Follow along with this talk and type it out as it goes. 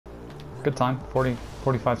Good time.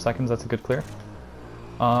 45 seconds. That's a good clear.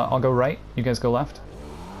 I'll go right. You guys go left.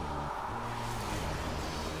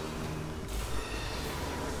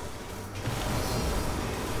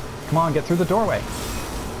 Come on, get through the doorway.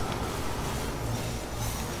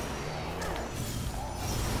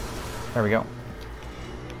 There we go.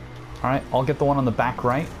 Alright, I'll get the one on the back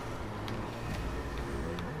right.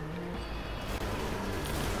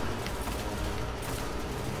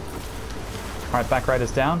 Alright, back right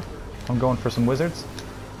is down. I'm going for some wizards.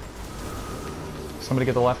 Somebody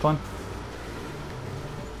get the left one.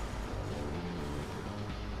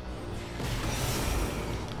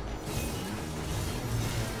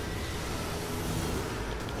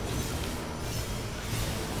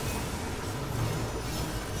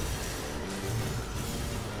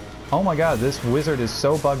 Oh my god, this wizard is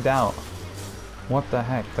so bugged out. What the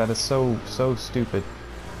heck? That is so stupid.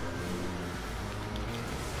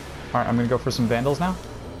 Alright, I'm gonna go for some vandals now.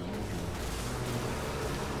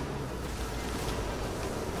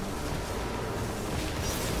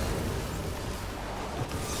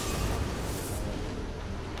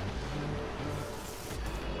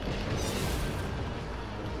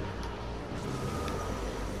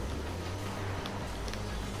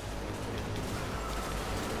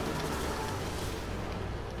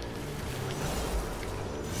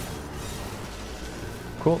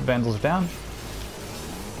 Cool, vandals are down.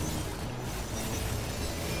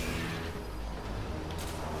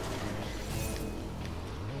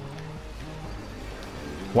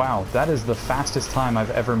 Wow, that is the fastest time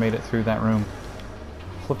I've ever made it through that room.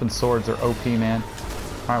 Flipping swords are OP, man.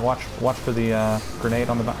 Alright, watch for the grenade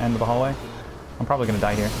on the end of the hallway. I'm probably gonna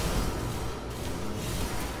die here.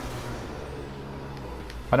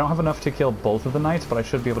 I don't have enough to kill both of the knights, but I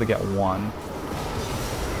should be able to get one.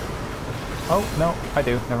 Oh, no, I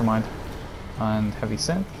do. Never mind. And heavy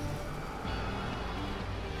synth.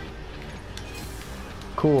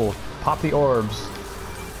 Cool. Pop the orbs.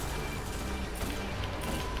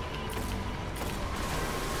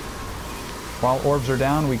 While orbs are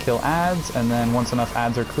down, we kill ads, and then once enough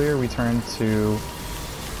ads are clear, we turn to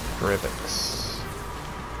Drivix.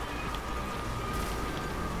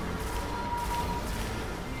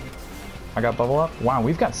 I got bubble up. Wow,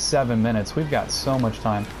 we've got 7 minutes. We've got so much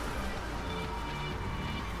time.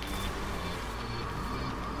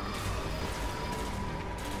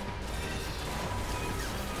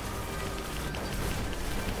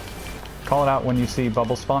 Call it out when you see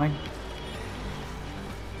bubbles spawning.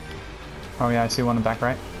 Oh yeah, I see one in the back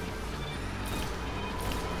right.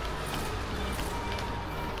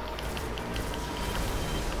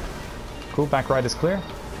 Cool, back right is clear.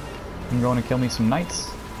 I'm going to kill me some knights.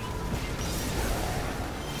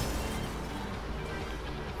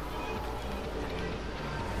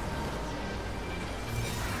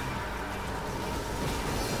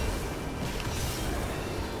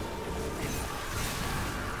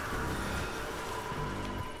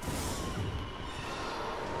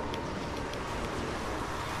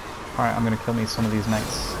 Alright, I'm gonna kill me some of these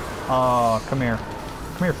knights. Oh, come here.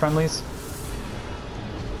 Come here, friendlies.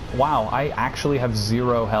 Wow, I actually have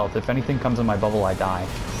 0 health. If anything comes in my bubble, I die.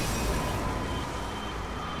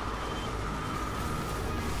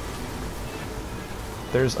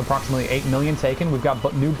 There's approximately 8 million taken. We've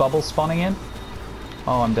got new bubbles spawning in.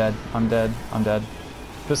 Oh, I'm dead. I'm dead. I'm dead.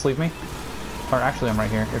 Just leave me. Or actually, I'm right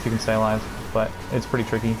here, if you can stay alive. But it's pretty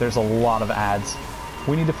tricky. There's a lot of ads.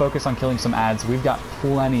 We need to focus on killing some ads. We've got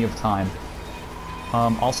plenty of time.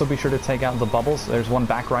 Also be sure to take out the bubbles. There's one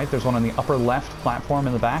back right. There's one on the upper left platform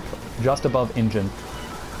in the back, just above engine.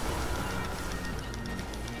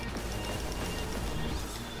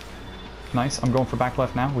 Nice. I'm going for back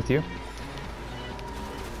left now with you.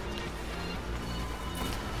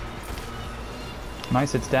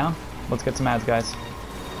 Nice, it's down. Let's get some ads, guys.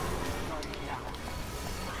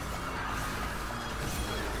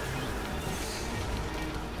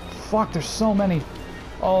 Fuck, there's so many.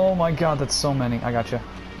 Oh my god, that's so many. I got you.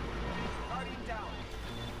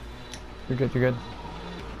 You're good, you're good.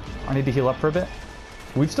 I need to heal up for a bit.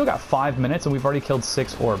 We've still got 5 minutes and we've already killed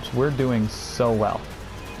 6 orbs. We're doing so well.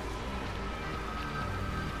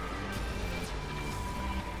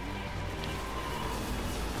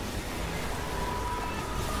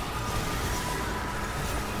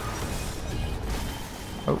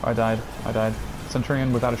 Oh, I died. I died.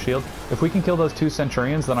 Centurion without a shield. If we can kill those 2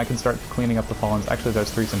 Centurions, then I can start cleaning up the Fallens. Actually,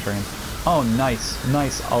 there's 3 Centurions. Oh, nice.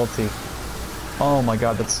 Nice ulti. Oh my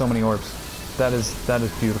god, that's so many orbs. That is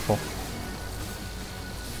beautiful.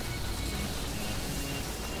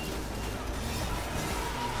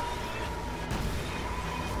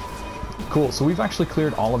 Cool, so we've actually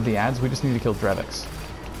cleared all of the ads. We just need to kill Drevix.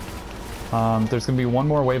 There's gonna be one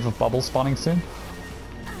more wave of bubbles spawning soon.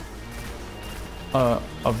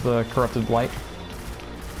 Of the corrupted blight.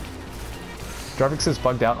 Jarvix is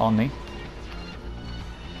bugged out on me.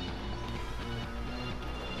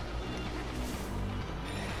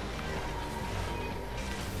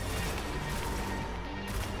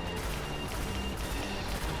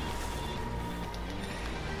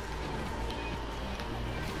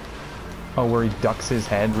 Oh, where he ducks his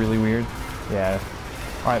head, really weird. Yeah.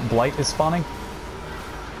 Alright, blight is spawning.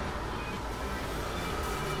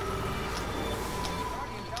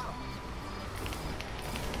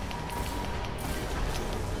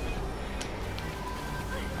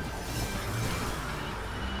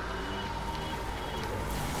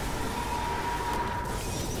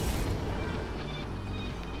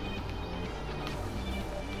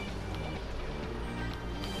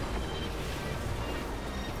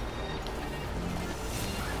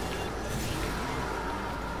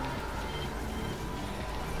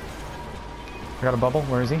 I got a bubble.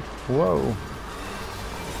 Where is he? Whoa.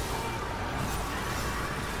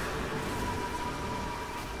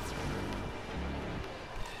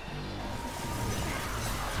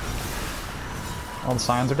 All the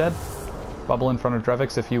scions are dead. Bubble in front of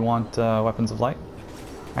Drevix if you want weapons of light.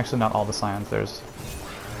 Actually, not all the scions. There's...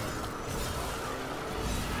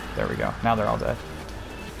 There we go. Now they're all dead.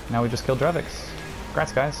 Now we just killed Drevix.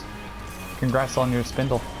 Congrats, guys. Congrats on your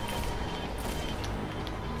Spindle.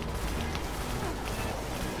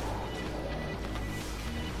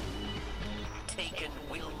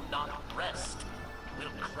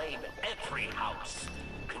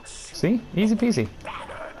 See? Easy peasy.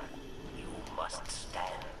 You must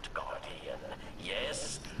stand, Guardian.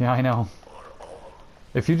 Yes? Yeah, I know.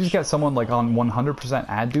 If you just get someone like on 100%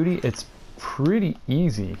 ad duty, it's pretty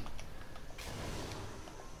easy.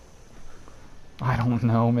 I don't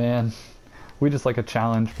know, man. We just like a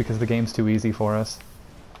challenge because the game's too easy for us.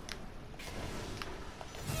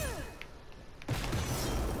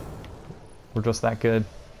 We're just that good.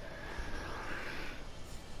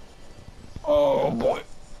 Oh boy.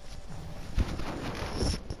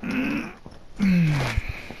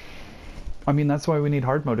 I mean, that's why we need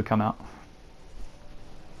hard mode to come out.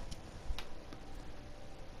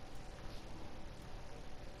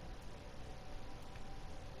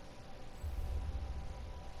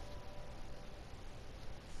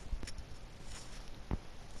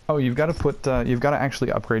 Oh, you've got to put, you've got to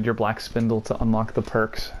actually upgrade your black spindle to unlock the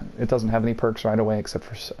perks. It doesn't have any perks right away except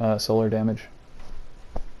for solar damage.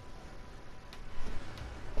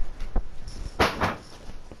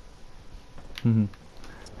 Mm-hmm.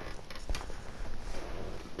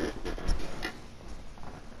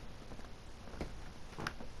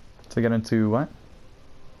 To get into what?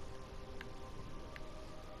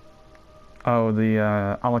 Oh, the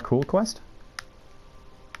a la cool quest?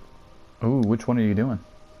 Ooh, which one are you doing?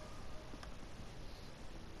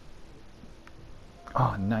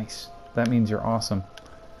 Oh, nice. That means you're awesome.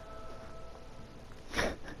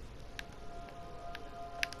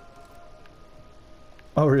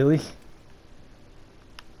 Oh, really?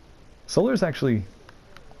 Solar's actually...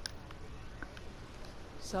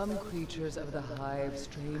 Some creatures of the hive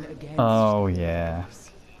strain against... Oh, yeah.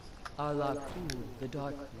 A la Cool, the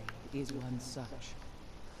Dark Blade, is one such.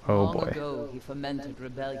 Oh, Long boy. ago, he fomented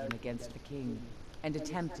rebellion against the king and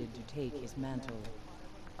attempted to take his mantle.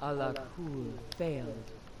 A la Cool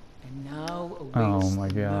failed, and now awaits Oh, my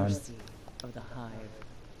the God. mercy of the hive.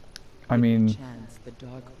 I mean... With chance, the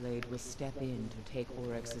Dark Blade will step in to take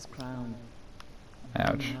Oryx's crown.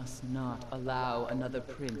 Ouch. We must not allow another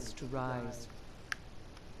prince to rise.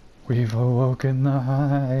 We've awoken the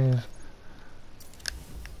hive.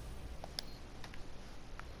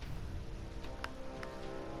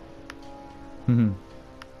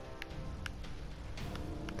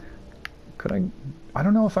 Could I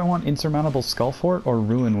don't know if I want Insurmountable Skull Fort or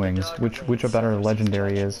Ruin Wings, which a better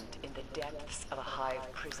legendary is. In the depths of a hive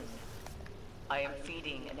prison, I am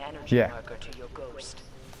feeding an energy Yeah. marker to your ghost.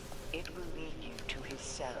 It will lead you to his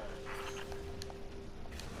cell.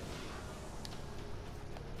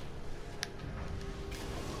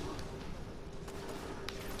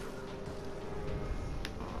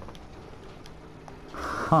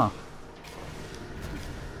 Huh.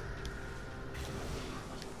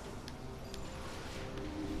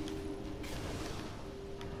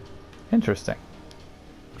 Interesting.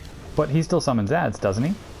 But he still summons ads, doesn't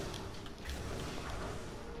he?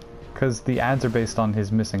 Because the ads are based on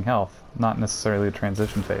his missing health, not necessarily a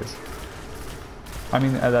transition phase. I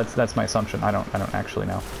mean, that's my assumption. I don't actually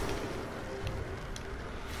know.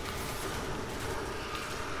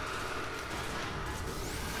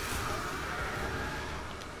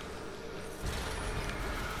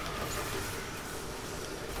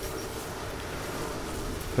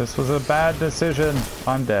 This was a bad decision.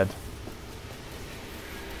 I'm dead.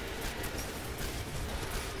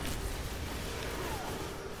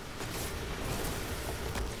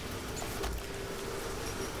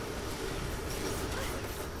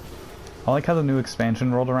 I like how the new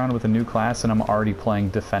expansion rolled around with a new class and I'm already playing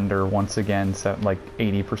Defender once again, so like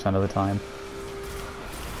 80% of the time.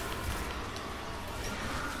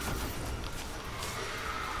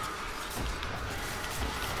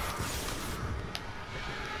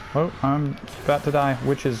 Oh, I'm about to die.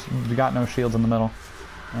 Witches got no shields in the middle.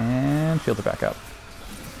 And shields are back up.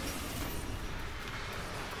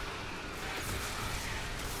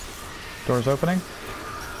 Door's opening.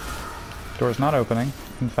 Door's not opening.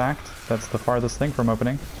 In fact, that's the farthest thing from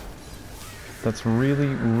opening. That's really,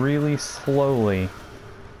 really slowly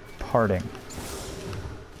parting.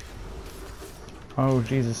 Oh,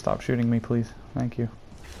 Jesus, stop shooting me, please. Thank you.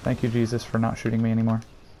 Thank you, Jesus, for not shooting me anymore.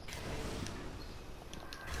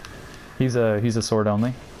 He's a sword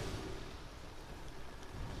only.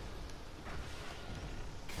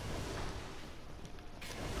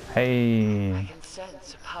 Hey.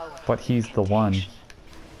 But he's the one.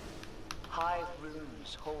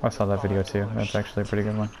 I saw that video too. That's actually a pretty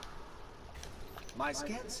good one. My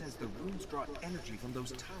scan says the runes draw energy from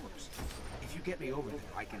those towers. If you get me over there,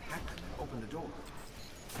 I can hack them and open the door.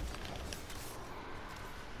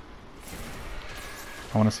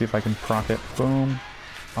 I want to see if I can proc it. Boom.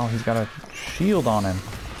 Oh, he's got a shield on him.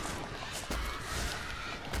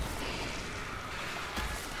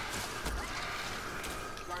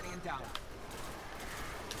 Guardian down.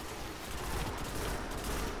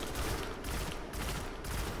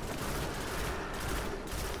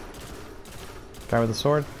 Guy with a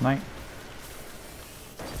sword. Knight.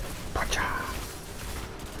 Pacha.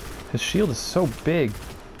 His shield is so big.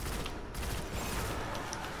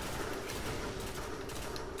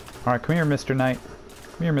 Alright, come here, Mr. Knight.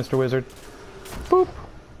 Come here, Mr. Wizard. Boop.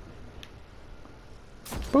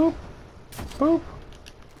 Boop. Boop.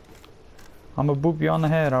 I'm gonna boop you on the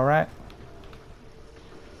head, alright?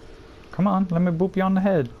 Come on, let me boop you on the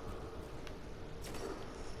head.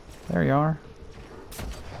 There you are.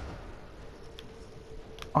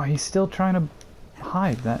 Oh, he's still trying to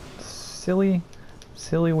hide. That silly,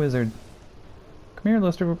 silly wizard. Come here,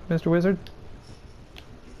 Mr. Wizard.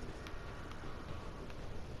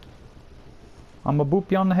 I'm gonna boop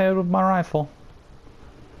you on the head with my rifle.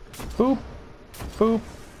 Boop. Boop.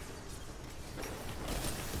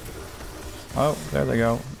 Oh, there they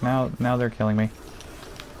go. Now they're killing me.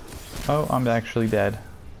 Oh, I'm actually dead.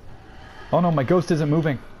 Oh no, my ghost isn't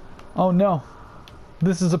moving. Oh no.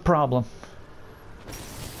 This is a problem.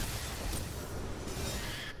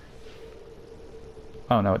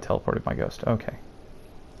 Oh no, it teleported my ghost. Okay.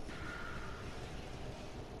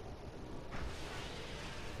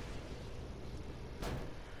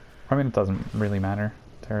 I mean, it doesn't really matter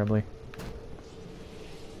terribly.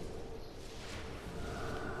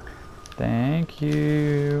 Thank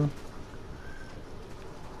you.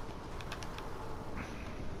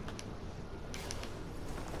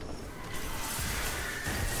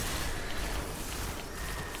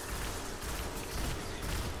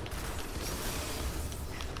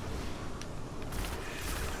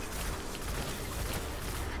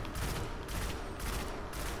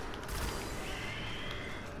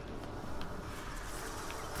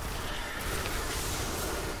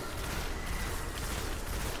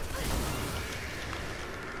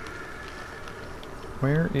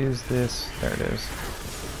 Where is this? There it is.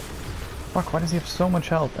 Fuck, why does he have so much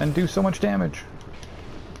health and do so much damage?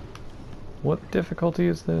 What difficulty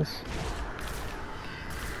is this?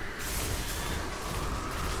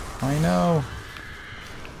 I know.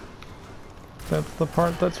 That's the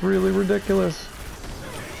part that's really ridiculous.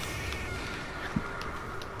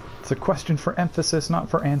 It's a question for emphasis, not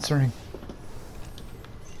for answering.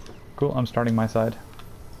 Cool, I'm starting my side.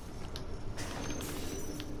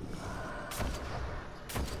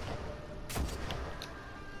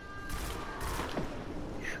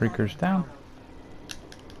 Shrieker's down.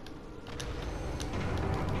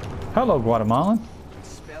 Hello, Guatemalan. The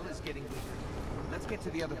spell is getting weaker. Let's get to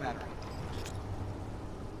the other battery.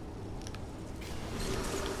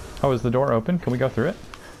 Oh, is the door open? Can we go through it?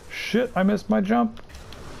 Shit, I missed my jump.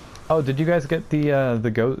 Oh, did you guys get the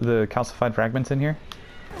calcified fragments in here?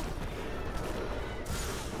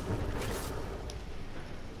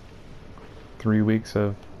 Three weeks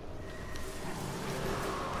of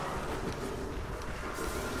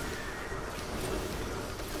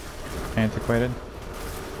antiquated.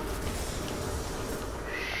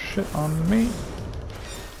 Shit on me.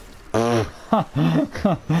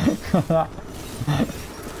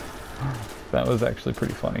 That was actually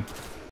pretty funny.